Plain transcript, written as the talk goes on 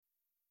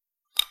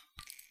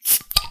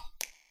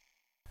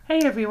Hey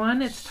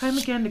everyone, it's time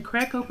again to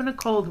crack open a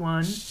cold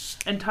one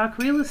and talk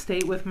real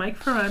estate with Mike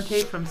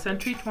Ferrante from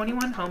Century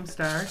 21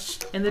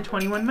 Homestar and the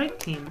 21 Mike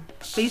team,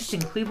 based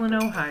in Cleveland,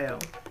 Ohio.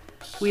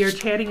 We are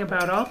chatting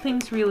about all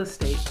things real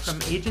estate,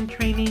 from agent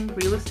training,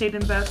 real estate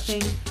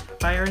investing,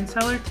 buyer and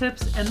seller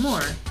tips, and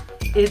more.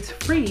 It's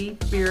free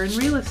beer and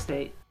real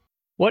estate.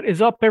 What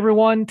is up,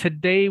 everyone?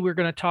 Today we're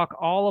going to talk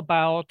all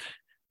about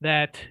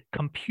that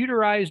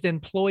computerized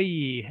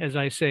employee, as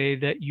I say,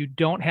 that you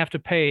don't have to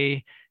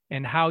pay,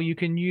 and how you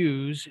can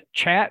use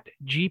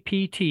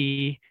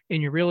ChatGPT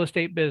in your real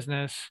estate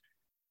business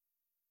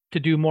to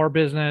do more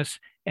business.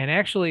 And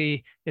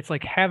actually, it's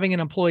like having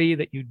an employee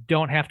that you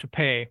don't have to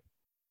pay.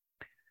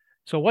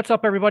 So what's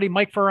up, everybody?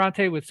 Mike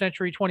Ferrante with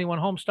Century 21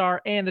 Homestar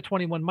and the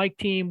 21 Mike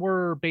team.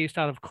 We're based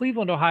out of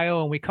Cleveland, Ohio,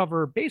 and we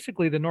cover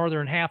basically the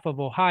northern half of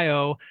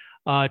Ohio.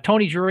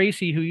 Tony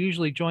Geraci, who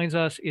usually joins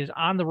us, is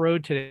on the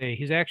road today.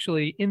 He's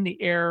actually in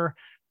the air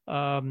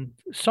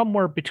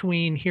somewhere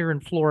between here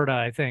and Florida,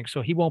 I think.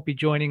 So he won't be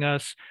joining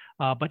us,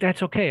 but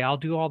that's okay. I'll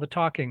do all the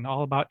talking,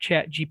 all about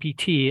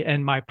ChatGPT.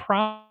 And my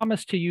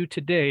promise to you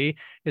today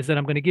is that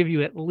I'm going to give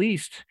you at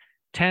least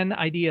 10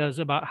 ideas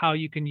about how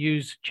you can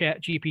use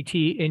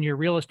ChatGPT in your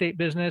real estate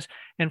business.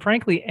 And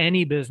frankly,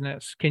 any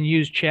business can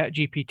use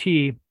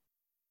ChatGPT.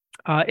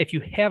 If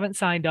you haven't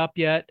signed up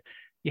yet,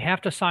 you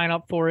have to sign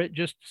up for it.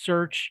 Just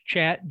search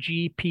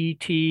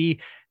ChatGPT,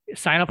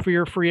 sign up for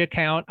your free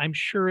account. I'm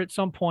sure at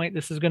some point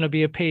this is going to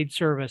be a paid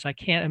service. I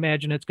can't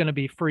imagine it's going to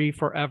be free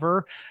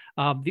forever.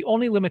 The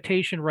only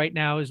limitation right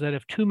now is that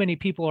if too many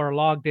people are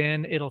logged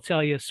in, it'll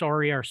tell you,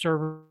 sorry, our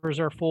servers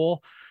are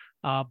full.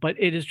 But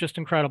it is just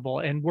incredible.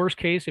 And worst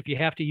case, if you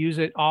have to use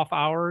it off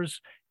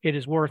hours, it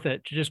is worth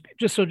it. Just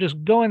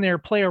go in there,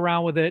 play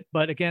around with it.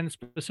 But again,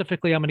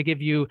 specifically, I'm going to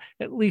give you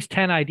at least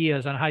 10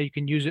 ideas on how you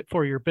can use it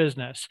for your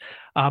business.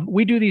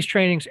 We do these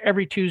trainings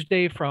every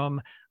Tuesday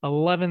from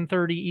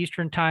 11:30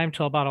 Eastern time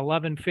till about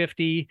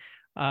 11:50.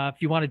 If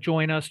you want to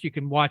join us, you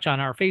can watch on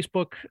our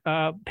Facebook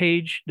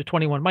page, the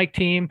 21 Mike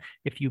team.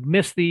 If you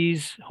miss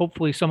these,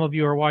 hopefully some of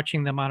you are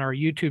watching them on our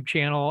YouTube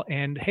channel.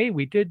 And hey,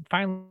 we did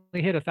finally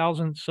hit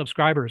 1,000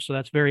 subscribers. So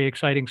that's very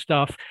exciting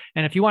stuff.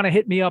 And if you want to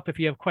hit me up, if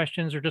you have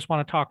questions or just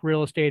want to talk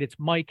real estate, it's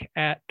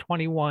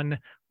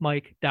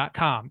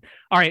mike@21mike.com.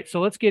 All right,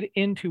 so let's get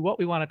into what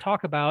we want to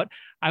talk about.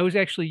 I was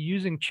actually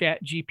using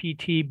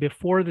ChatGPT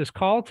before this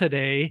call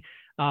today.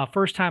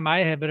 First time I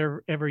have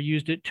ever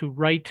used it to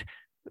write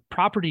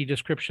property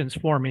descriptions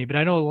for me. But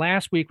I know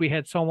last week we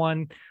had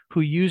someone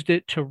who used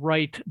it to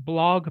write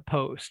blog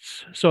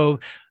posts. So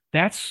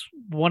that's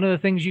one of the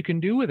things you can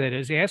do with it,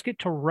 is ask it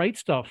to write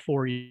stuff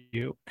for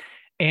you.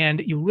 And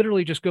you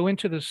literally just go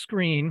into the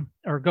screen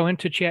or go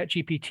into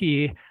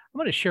ChatGPT. I'm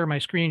going to share my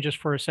screen just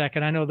for a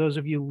second. I know those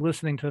of you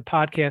listening to the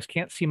podcast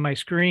can't see my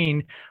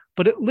screen,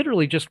 but it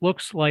literally just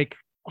looks like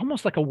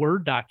almost like a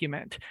Word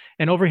document.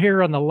 And over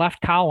here on the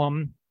left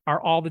column are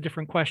all the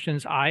different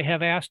questions I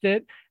have asked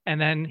it.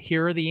 And then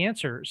here are the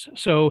answers.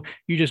 So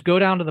you just go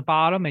down to the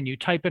bottom and you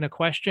type in a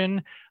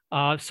question.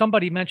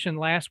 Somebody mentioned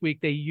last week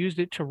they used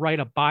it to write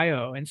a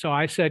bio. And so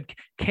I said,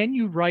 can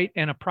you write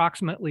an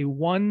approximately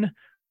one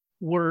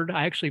word?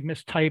 I actually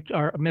mistyped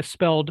or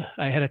misspelled.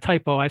 I had a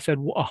typo. I said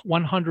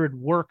 100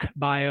 work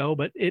bio,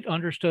 but it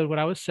understood what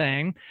I was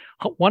saying.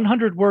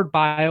 100 word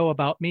bio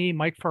about me,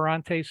 Mike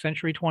Ferrante,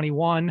 Century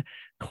 21,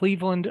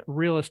 Cleveland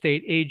real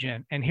estate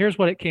agent. And here's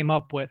what it came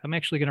up with. I'm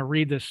actually going to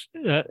read this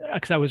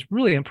because I was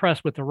really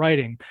impressed with the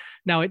writing.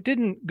 Now, it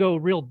didn't go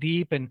real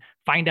deep and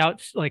find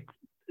out like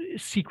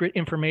secret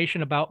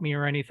information about me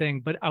or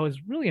anything, but I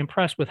was really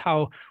impressed with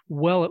how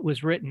well it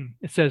was written.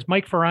 It says,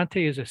 Mike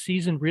Ferrante is a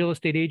seasoned real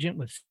estate agent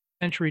with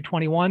Century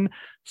 21,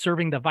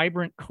 serving the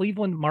vibrant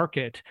Cleveland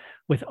market.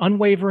 With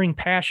unwavering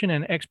passion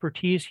and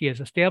expertise, he has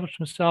established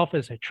himself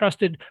as a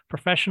trusted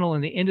professional in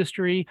the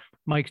industry.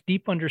 Mike's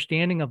deep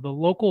understanding of the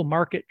local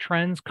market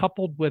trends,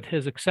 coupled with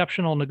his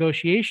exceptional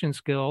negotiation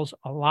skills,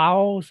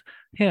 allows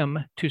him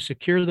to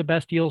secure the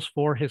best deals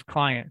for his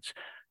clients.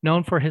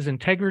 Known for his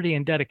integrity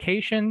and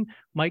dedication,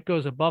 Mike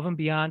goes above and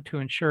beyond to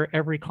ensure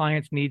every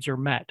client's needs are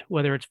met.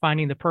 Whether it's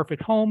finding the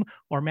perfect home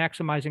or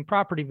maximizing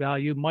property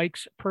value,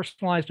 Mike's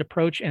personalized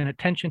approach and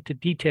attention to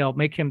detail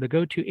make him the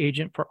go-to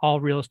agent for all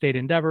real estate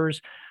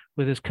endeavors.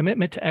 With his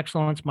commitment to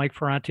excellence, Mike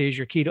Ferrante is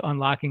your key to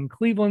unlocking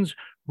Cleveland's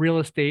real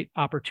estate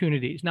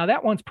opportunities. Now,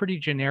 that one's pretty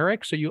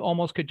generic, so you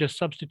almost could just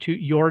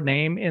substitute your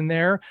name in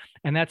there.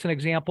 And that's an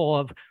example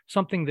of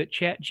something that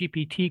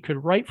ChatGPT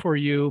could write for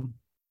you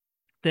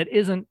that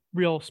isn't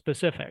real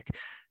specific.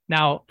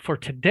 Now, for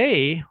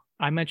today,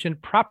 I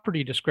mentioned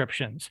property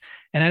descriptions.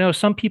 And I know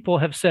some people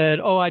have said,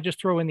 oh, I just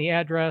throw in the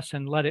address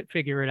and let it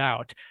figure it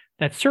out.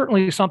 That's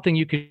certainly something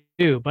you could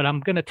do, but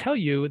I'm going to tell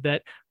you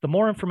that the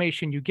more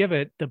information you give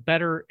it, the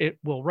better it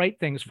will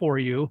write things for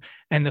you.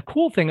 And the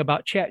cool thing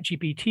about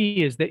ChatGPT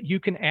is that you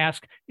can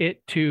ask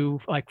it to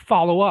like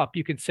follow up.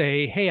 You could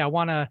say, hey, I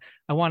want to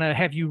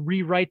have you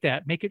rewrite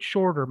that, make it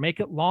shorter,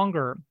 make it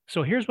longer.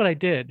 So here's what I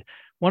did.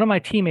 One of my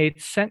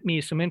teammates sent me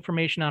some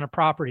information on a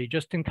property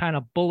just in kind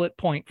of bullet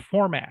point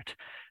format.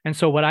 And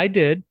so what I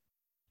did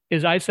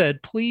is I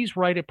said, please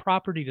write a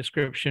property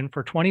description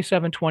for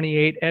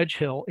 2728 Edge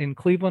Hill in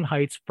Cleveland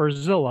Heights for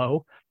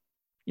Zillow.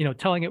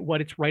 Telling it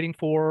what it's writing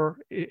for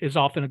is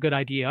often a good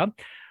idea.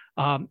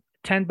 10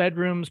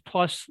 bedrooms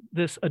plus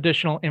this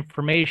additional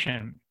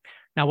information.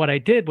 Now, what I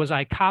did was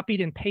I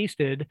copied and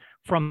pasted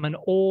from an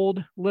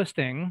old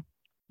listing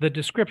the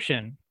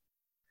description.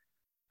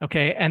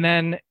 Okay. And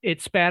then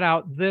it spat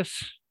out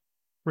this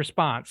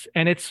response,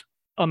 and it's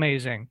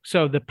amazing.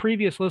 So the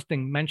previous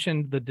listing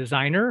mentioned the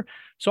designer.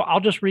 So I'll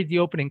just read the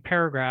opening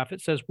paragraph.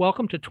 It says,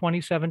 welcome to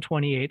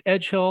 2728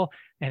 Edge Hill,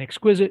 an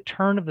exquisite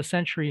turn of the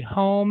century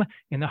home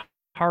in the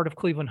heart of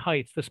Cleveland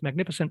Heights. This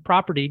magnificent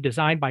property,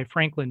 designed by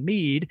Franklin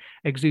Mead,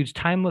 exudes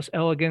timeless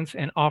elegance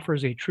and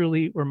offers a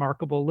truly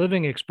remarkable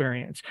living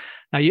experience.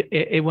 Now,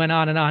 it went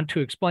on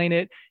to explain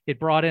it. It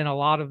brought in a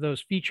lot of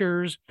those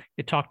features.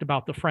 It talked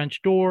about the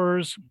French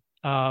doors.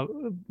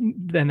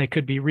 Then they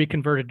could be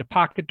reconverted to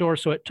pocket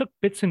doors. So it took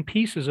bits and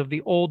pieces of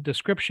the old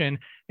description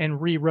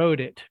and rewrote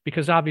it,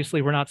 because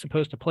obviously we're not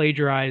supposed to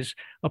plagiarize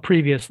a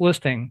previous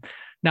listing.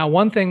 Now,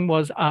 one thing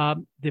was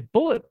the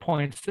bullet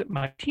points that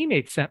my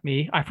teammates sent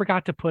me, I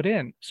forgot to put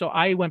in. So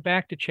I went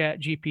back to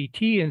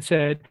ChatGPT and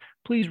said,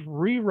 please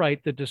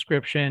rewrite the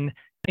description,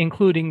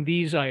 including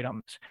these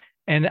items.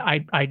 And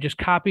I just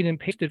copied and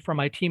pasted from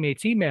my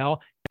teammate's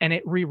email, and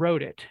it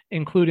rewrote it,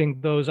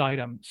 including those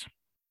items.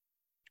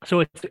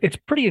 So it's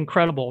pretty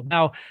incredible.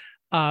 Now,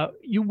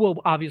 you will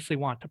obviously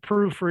want to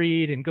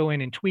proofread and go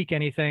in and tweak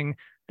anything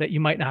that you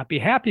might not be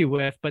happy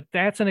with, but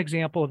that's an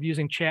example of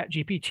using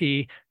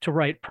ChatGPT to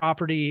write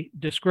property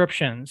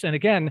descriptions. And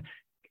again,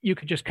 you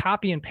could just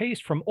copy and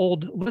paste from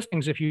old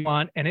listings if you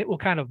want, and it will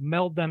kind of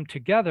meld them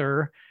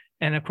together.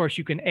 And of course,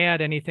 you can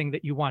add anything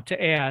that you want to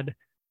add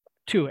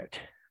to it.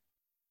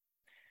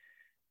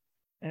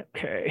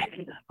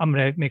 Okay, I'm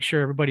going to make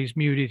sure everybody's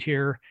muted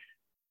here.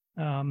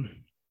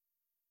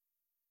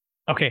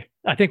 Okay,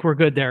 I think we're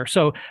good there.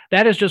 So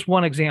that is just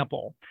one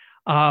example.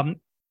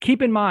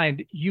 Keep in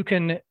mind, you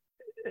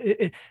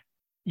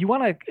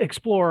want to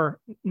explore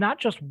not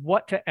just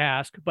what to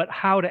ask, but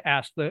how to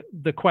ask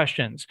the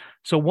questions.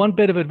 So one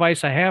bit of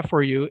advice I have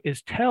for you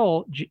is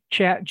tell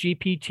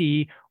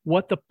ChatGPT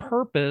what the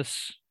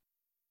purpose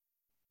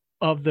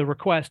of the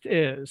request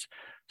is.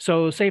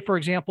 So say, for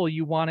example,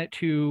 you want it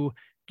to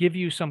give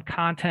you some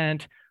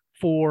content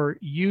for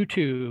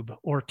YouTube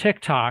or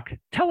TikTok,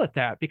 tell it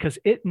that, because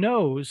it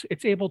knows,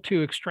 it's able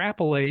to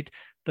extrapolate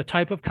the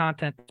type of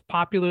content that's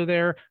popular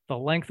there, the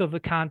length of the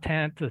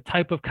content, the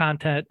type of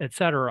content,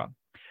 etc.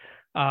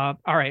 All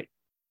right.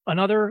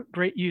 Another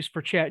great use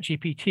for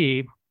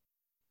ChatGPT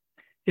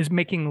is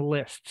making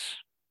lists.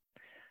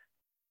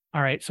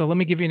 All right. So let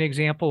me give you an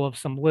example of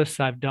some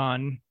lists I've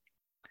done.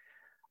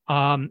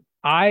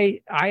 I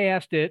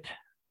asked it,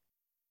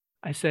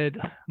 I said,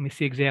 let me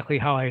see exactly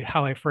how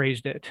I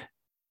phrased it.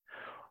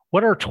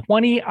 What are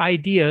 20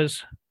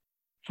 ideas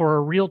for a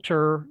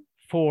realtor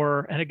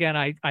for, and again,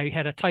 I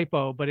had a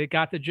typo, but it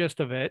got the gist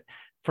of it.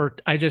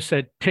 I just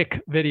said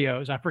tick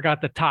videos. I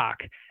forgot the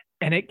talk.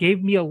 And it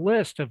gave me a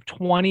list of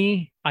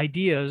 20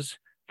 ideas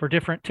for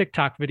different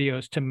TikTok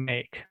videos to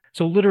make.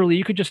 So literally,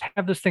 you could just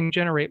have this thing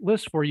generate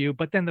lists for you.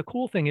 But then the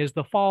cool thing is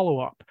the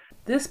follow-up.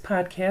 This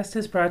podcast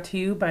is brought to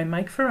you by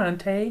Mike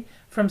Ferrante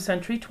from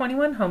Century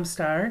 21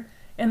 Homestar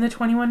and the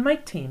 21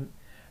 Mike team,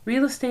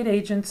 real estate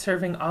agents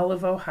serving all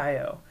of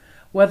Ohio.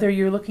 Whether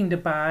you're looking to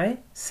buy,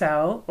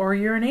 sell, or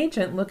you're an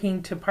agent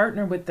looking to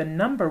partner with the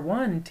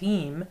 #1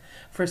 team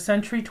for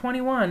Century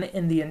 21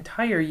 in the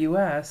entire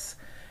U.S.,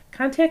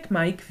 contact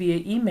Mike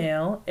via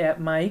email at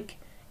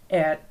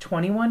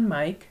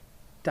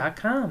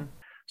mike@21mike.com.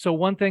 So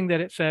one thing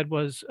that it said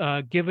was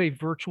give a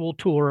virtual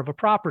tour of a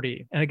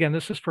property. And again,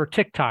 this is for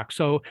TikTok.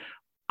 So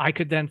I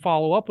could then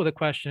follow up with a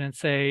question and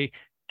say,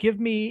 give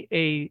me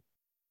a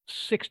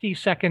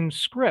 60-second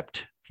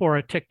script for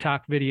a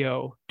TikTok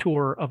video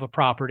tour of a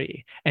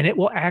property, and it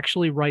will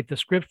actually write the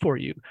script for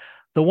you.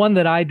 The one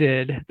that I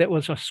did that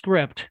was a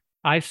script,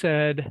 I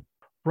said,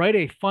 write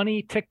a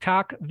funny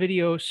TikTok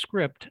video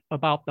script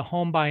about the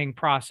home buying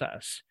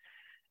process.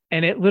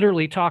 And it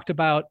literally talked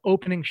about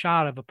opening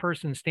shot of a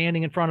person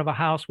standing in front of a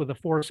house with a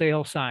for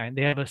sale sign.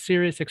 They have a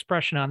serious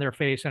expression on their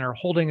face and are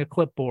holding a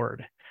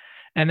clipboard.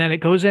 And then it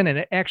goes in and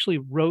it actually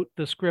wrote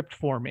the script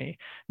for me.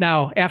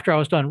 Now, after I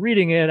was done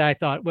reading it, I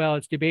thought, well,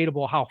 it's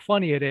debatable how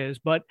funny it is,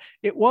 but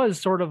it was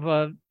sort of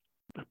a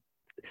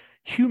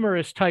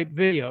humorous type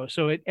video.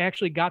 So it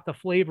actually got the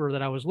flavor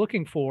that I was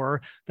looking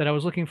for,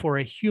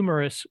 a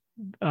humorous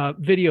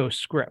video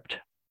script.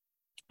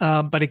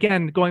 But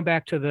again, going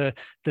back to the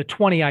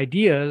 20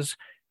 ideas,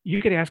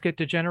 you could ask it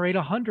to generate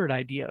 100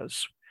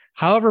 ideas,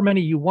 however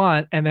many you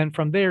want. And then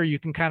from there, you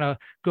can kind of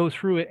go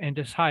through it and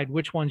decide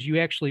which ones you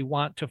actually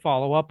want to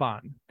follow up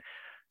on.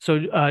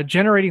 So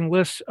generating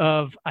lists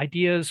of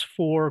ideas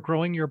for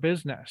growing your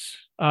business,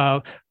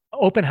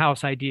 open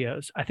house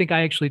ideas. I think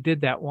I actually did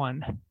that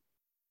one.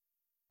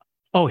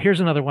 Oh,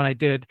 here's another one I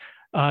did.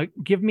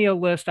 Give me a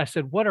list. I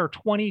said, what are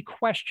 20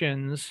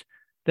 questions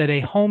that a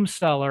home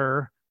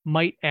seller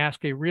might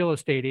ask a real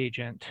estate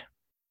agent?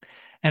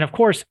 And of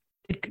course,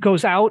 it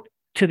goes out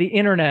to the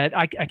internet.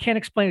 I can't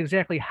explain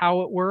exactly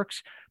how it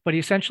works, but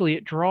essentially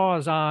it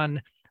draws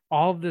on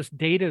all of this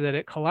data that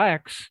it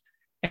collects.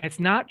 And it's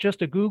not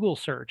just a Google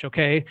search.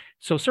 Okay.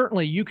 So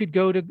certainly you could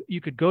go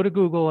to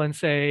Google and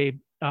say,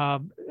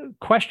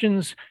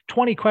 questions,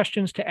 20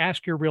 questions to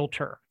ask your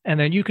realtor. And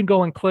then you can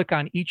go and click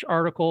on each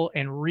article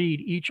and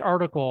read each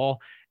article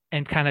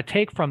and kind of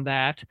take from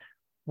that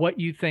what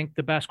you think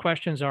the best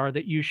questions are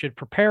that you should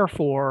prepare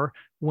for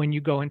when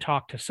you go and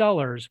talk to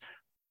sellers.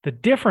 The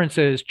difference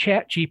is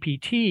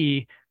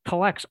ChatGPT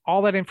collects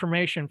all that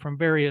information from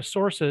various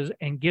sources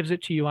and gives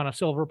it to you on a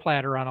silver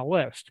platter on a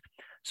list.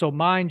 So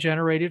mine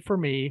generated for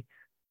me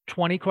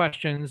 20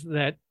 questions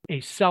that a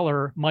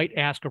seller might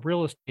ask a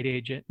real estate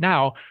agent.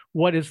 Now,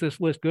 what is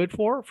this list good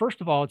for? First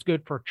of all, it's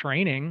good for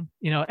training.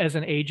 As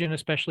an agent,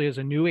 especially as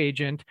a new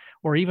agent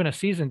or even a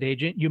seasoned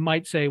agent, you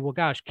might say, well,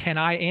 gosh, can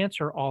I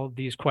answer all of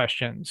these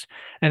questions?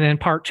 And then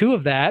part two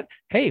of that,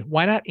 hey,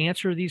 why not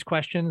answer these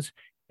questions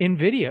in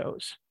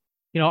videos?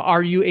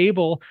 Are you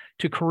able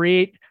to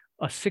create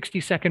a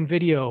 60-second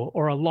video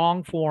or a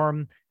long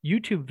form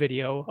YouTube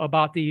video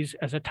about these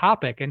as a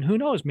topic? And who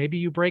knows, maybe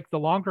you break the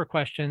longer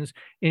questions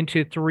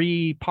into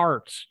 3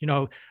 parts.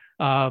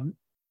 Why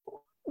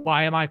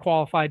am I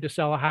qualified to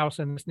sell a house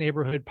in this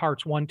neighborhood?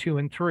 Parts 1, 2,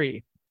 and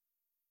 3.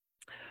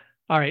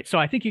 All right, so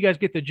I think you guys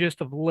get the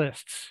gist of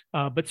lists,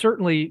 but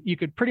certainly you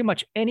could pretty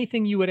much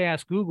anything you would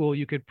ask Google,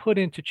 you could put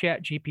into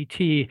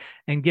ChatGPT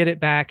and get it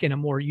back in a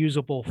more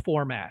usable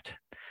format.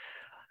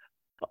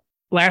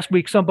 Last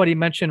week, somebody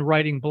mentioned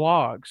writing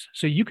blogs.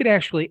 So you could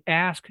actually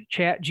ask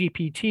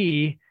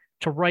ChatGPT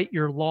to write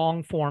your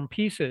long form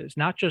pieces,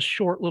 not just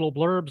short little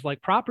blurbs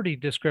like property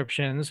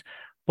descriptions,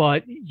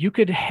 but you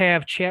could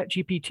have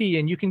ChatGPT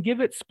and you can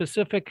give it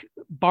specific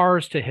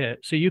bars to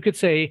hit. So you could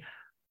say,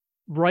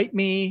 write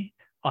me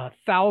a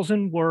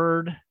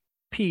 1,000-word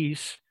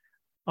piece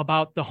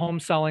about the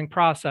home selling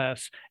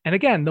process. And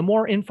again, the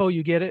more info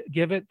you give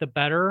it, the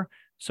better.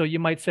 So you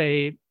might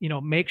say,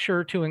 make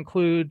sure to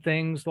include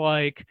things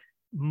like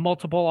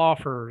multiple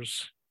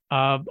offers,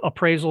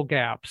 appraisal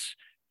gaps,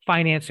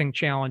 financing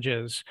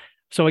challenges.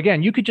 So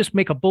again, you could just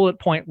make a bullet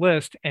point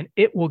list and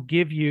it will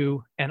give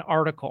you an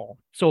article.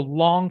 So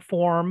long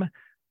form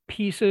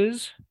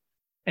pieces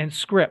and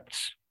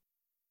scripts,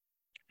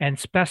 and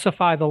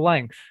specify the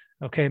length.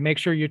 Okay, make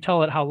sure you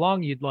tell it how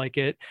long you'd like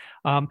it.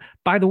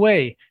 By the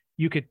way,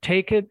 you could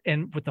take it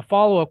and with the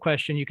follow-up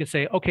question, you could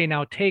say, okay,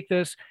 now take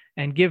this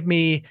and give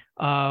me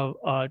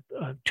a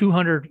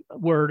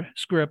 200-word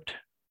script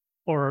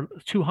or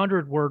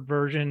 200-word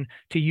version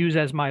to use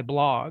as my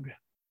blog.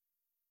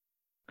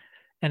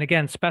 And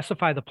again,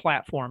 specify the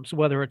platforms,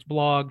 whether it's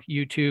blog,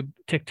 YouTube,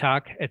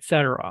 TikTok,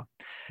 etc.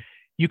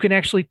 You can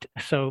actually,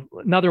 so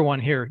another one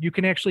here, you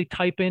can actually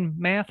type in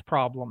math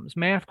problems,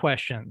 math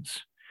questions.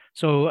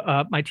 So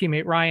my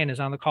teammate Ryan is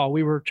on the call.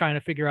 We were trying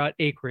to figure out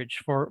acreage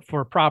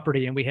for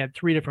property, and we had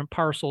 3 different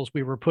parcels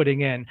we were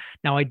putting in.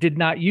 Now, I did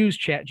not use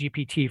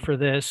ChatGPT for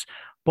this,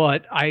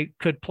 but I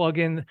could plug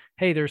in,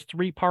 hey, there's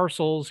 3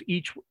 parcels,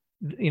 each,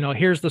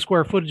 here's the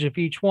square footage of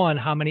each one.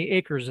 How many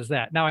acres is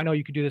that? Now, I know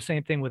you could do the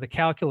same thing with a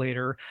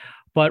calculator,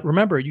 but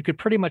remember, you could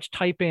pretty much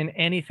type in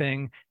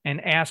anything and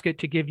ask it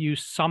to give you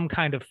some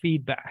kind of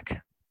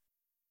feedback.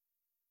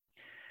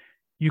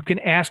 You can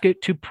ask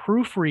it to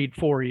proofread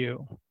for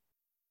you.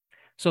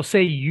 So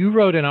say you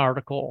wrote an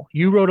article,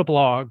 you wrote a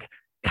blog,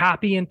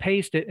 copy and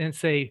paste it and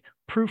say,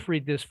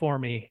 proofread this for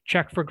me,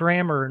 check for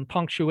grammar and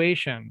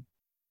punctuation.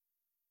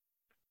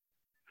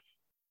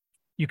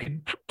 You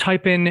could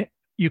type in,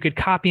 you could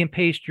copy and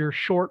paste your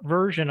short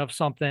version of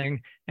something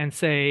and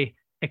say,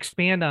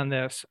 expand on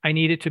this. I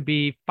need it to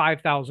be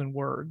 5,000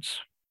 words.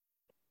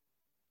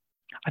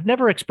 I've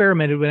never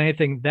experimented with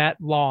anything that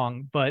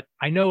long, but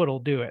I know it'll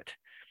do it.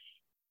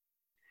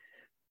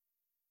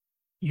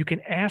 You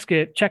can ask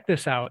it, check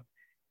this out.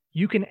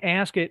 You can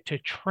ask it to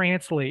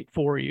translate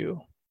for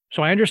you.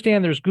 So I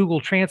understand there's Google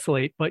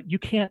Translate, but you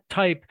can't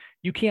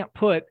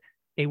put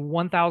a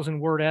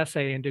 1,000-word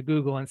essay into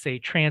Google and say,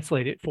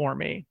 translate it for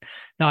me.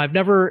 Now, I've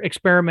never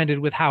experimented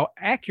with how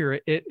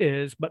accurate it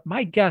is, but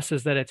my guess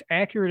is that it's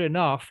accurate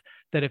enough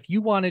that if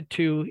you wanted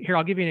to, here,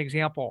 I'll give you an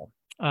example.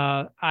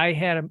 I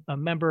had a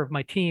member of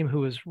my team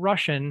who is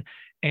Russian,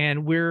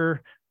 and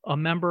we're a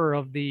member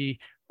of the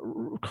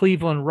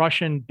Cleveland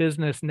Russian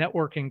business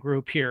networking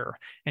group here.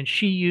 And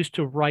she used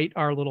to write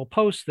our little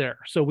posts there.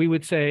 So we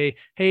would say,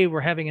 hey,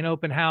 we're having an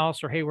open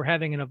house, or hey, we're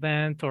having an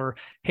event, or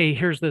hey,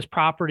 here's this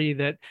property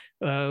that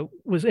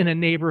was in a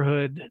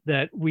neighborhood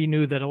that we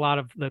knew that a lot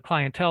of the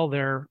clientele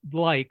there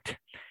liked.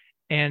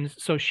 And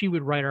so she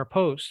would write our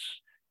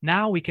posts.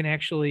 Now we can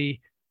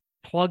actually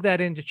plug that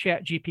into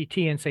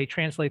ChatGPT and say,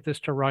 translate this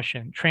to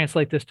Russian,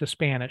 translate this to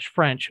Spanish,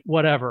 French,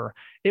 whatever.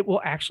 It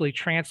will actually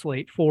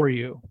translate for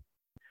you.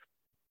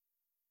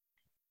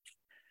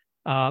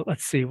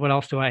 Let's see, what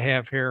else do I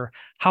have here?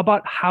 How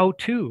about how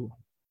to?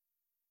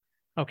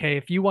 Okay,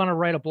 if you want to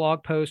write a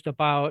blog post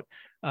about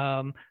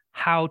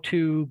how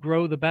to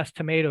grow the best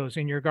tomatoes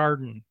in your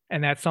garden,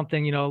 and that's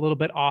something, a little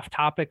bit off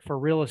topic for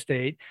real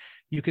estate,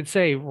 you could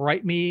say,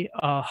 write me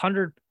a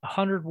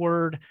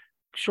 100-word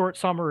short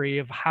summary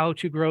of how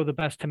to grow the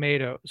best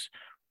tomatoes,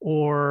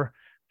 or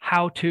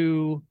how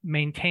to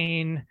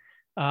maintain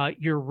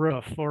your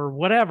roof, or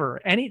whatever.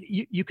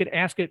 You could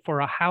ask it for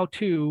a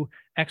how-to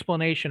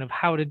explanation of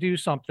how to do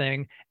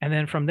something, and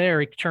then from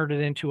there, you turn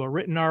it into a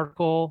written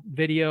article,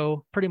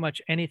 video, pretty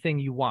much anything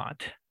you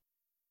want.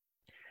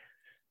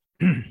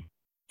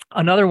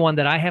 Another one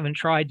that I haven't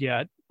tried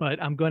yet,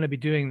 but I'm going to be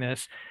doing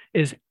this,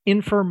 is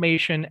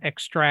information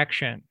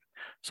extraction.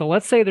 So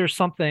let's say there's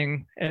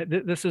something,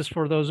 this is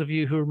for those of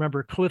you who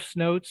remember Cliff's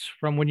Notes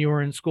from when you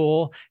were in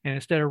school, and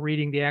instead of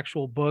reading the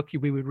actual book,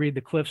 we would read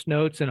the Cliff's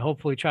Notes and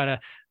hopefully try to,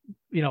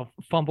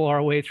 fumble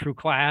our way through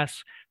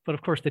class. But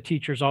of course, the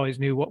teachers always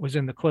knew what was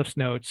in the Cliff's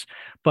Notes.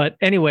 But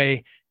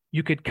anyway,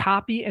 you could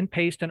copy and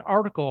paste an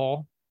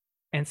article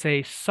and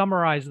say,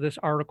 summarize this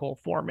article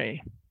for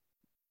me.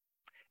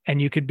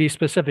 And you could be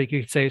specific.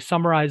 You could say,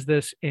 summarize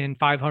this in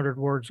 500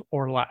 words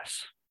or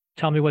less.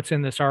 Tell me what's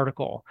in this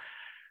article.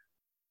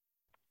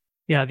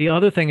 Yeah, the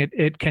other thing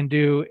it can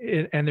do,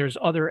 and there's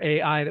other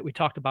AI that we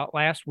talked about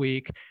last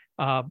week.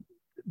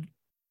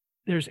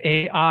 There's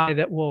AI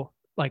that will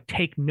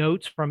take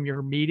notes from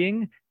your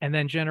meeting and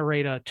then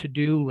generate a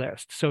to-do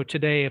list. So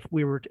today,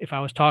 if I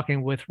was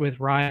talking with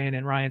Ryan,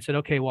 and Ryan said,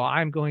 okay, well,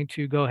 I'm going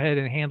to go ahead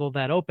and handle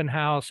that open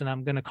house, and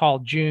I'm going to call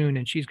June,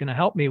 and she's going to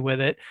help me with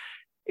it.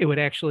 It would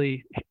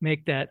actually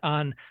make that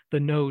on the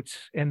notes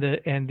and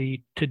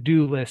the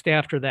to-do list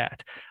after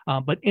that.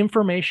 But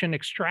information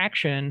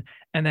extraction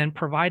and then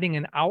providing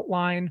an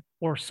outline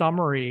or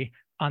summary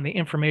on the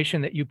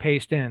information that you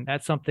paste in,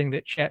 that's something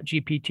that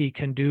ChatGPT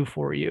can do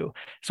for you.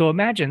 So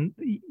imagine,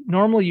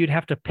 normally you'd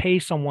have to pay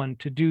someone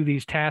to do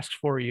these tasks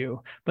for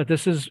you, but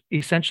this is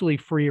essentially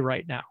free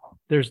right now.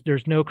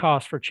 There's no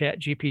cost for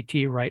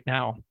ChatGPT right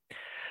now.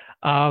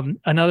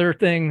 Another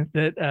thing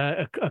that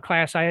a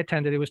class I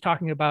attended, it was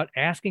talking about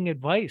asking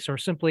advice or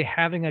simply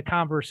having a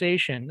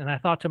conversation. And I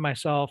thought to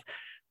myself,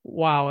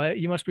 wow,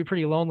 you must be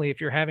pretty lonely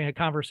if you're having a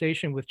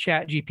conversation with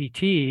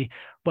ChatGPT,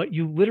 but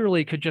you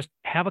literally could just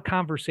have a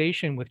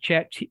conversation with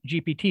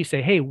ChatGPT,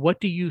 say, hey,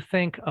 what do you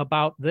think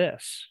about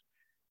this?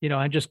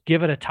 And just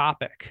give it a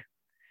topic.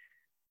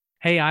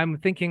 Hey, I'm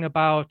thinking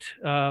about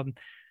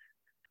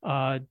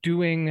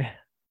doing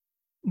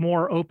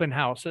more open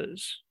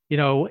houses.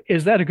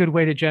 Is that a good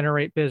way to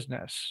generate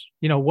business?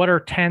 What are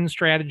 10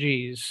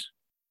 strategies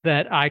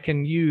that I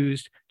can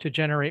use to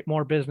generate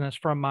more business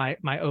from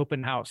my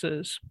open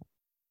houses?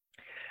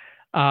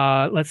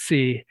 Let's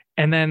see.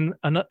 And then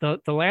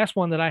the last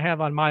one that I have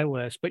on my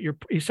list, but you're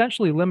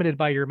essentially limited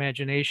by your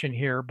imagination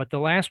here. But the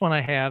last one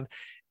I have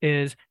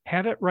is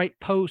have it write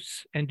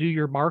posts and do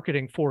your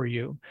marketing for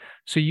you.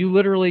 So you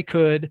literally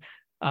could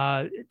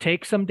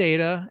take some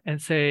data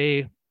and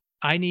say,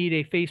 I need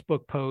a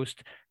Facebook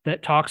post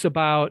that talks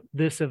about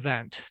this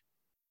event.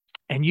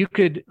 And you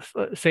could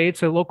say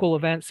it's a local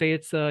event, say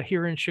it's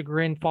here in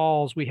Chagrin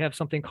Falls, we have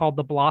something called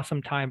the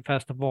Blossom Time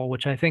Festival,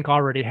 which I think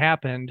already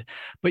happened.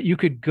 But you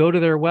could go to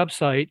their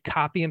website,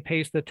 copy and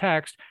paste the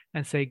text,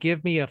 and say,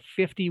 give me a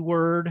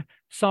 50-word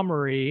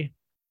summary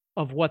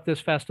of what this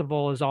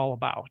festival is all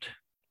about.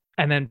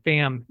 And then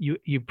bam,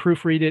 you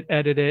proofread it,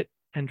 edit it,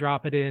 and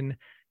drop it in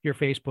your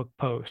Facebook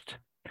post.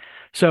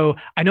 So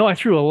I know I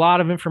threw a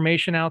lot of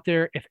information out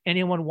there. If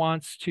anyone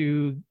wants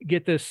to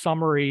get this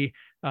summary,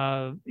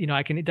 I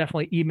can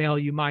definitely email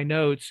you my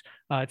notes.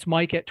 It's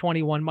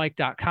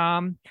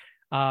mike@21mike.com.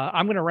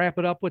 I'm going to wrap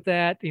it up with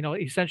that.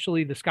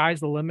 Essentially the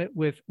sky's the limit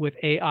with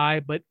AI,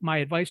 but my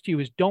advice to you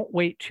is don't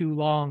wait too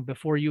long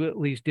before you at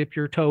least dip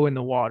your toe in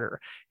the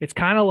water. It's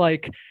kind of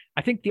like,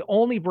 I think the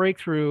only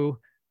breakthrough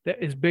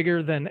that is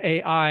bigger than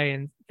AI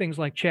and things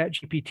like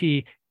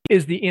ChatGPT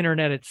is the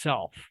internet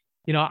itself.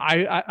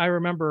 I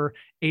remember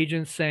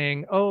agents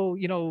saying, oh,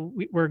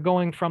 we're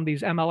going from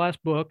these MLS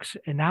books,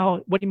 and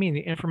now what do you mean the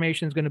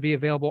information is going to be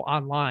available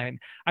online?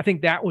 I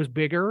think that was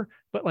bigger,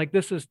 but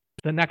this is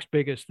the next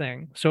biggest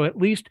thing. So at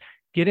least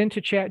get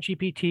into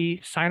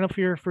ChatGPT, sign up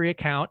for your free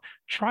account,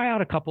 try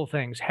out a couple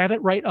things, have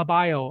it write a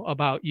bio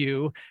about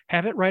you,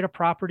 have it write a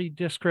property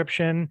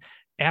description,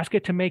 ask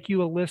it to make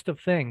you a list of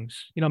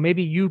things.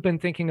 Maybe you've been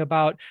thinking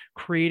about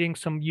creating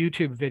some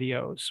YouTube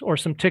videos or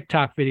some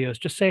TikTok videos.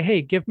 Just say,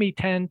 hey, give me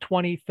 10,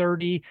 20,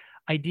 30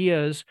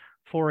 ideas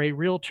for a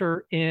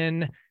realtor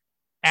in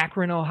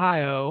Akron,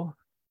 Ohio,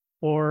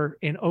 or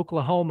in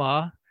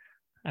Oklahoma.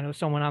 I know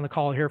someone on the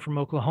call here from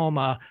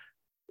Oklahoma,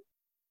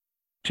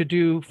 to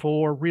do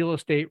for real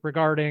estate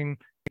regarding,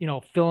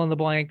 fill in the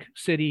blank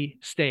city,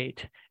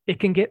 state. It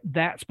can get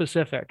that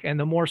specific. And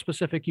the more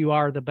specific you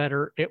are, the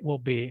better it will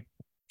be.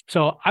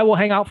 So I will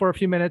hang out for a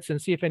few minutes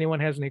and see if anyone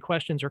has any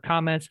questions or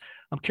comments.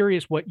 I'm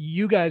curious what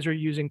you guys are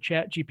using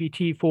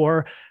ChatGPT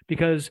for,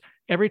 because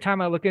every time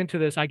I look into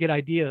this, I get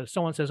ideas.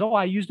 Someone says, oh,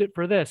 I used it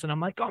for this. And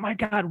I'm like, oh my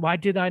God, why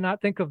did I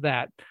not think of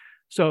that?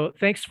 So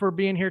thanks for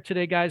being here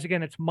today, guys.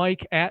 Again, it's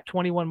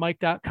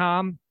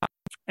mike@21mike.com.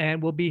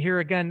 And we'll be here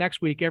again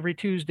next week, every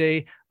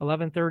Tuesday,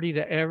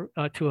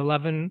 11:30 to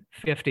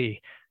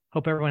 11:50.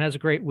 Hope everyone has a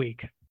great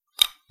week.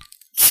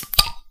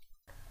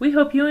 We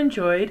hope you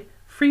enjoyed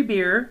Free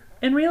Beer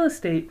and Real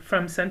Estate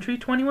from Century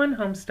 21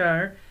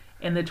 Homestar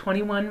and the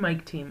 21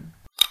 Mike team.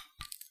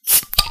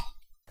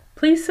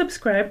 Please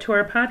subscribe to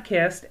our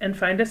podcast and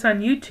find us on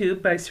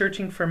YouTube by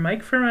searching for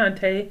Mike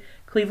Ferrante,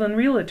 Cleveland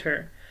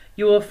Realtor.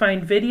 You will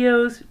find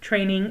videos,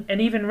 training, and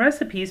even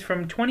recipes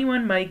from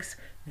 21 Mike's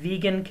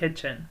Vegan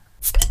Kitchen.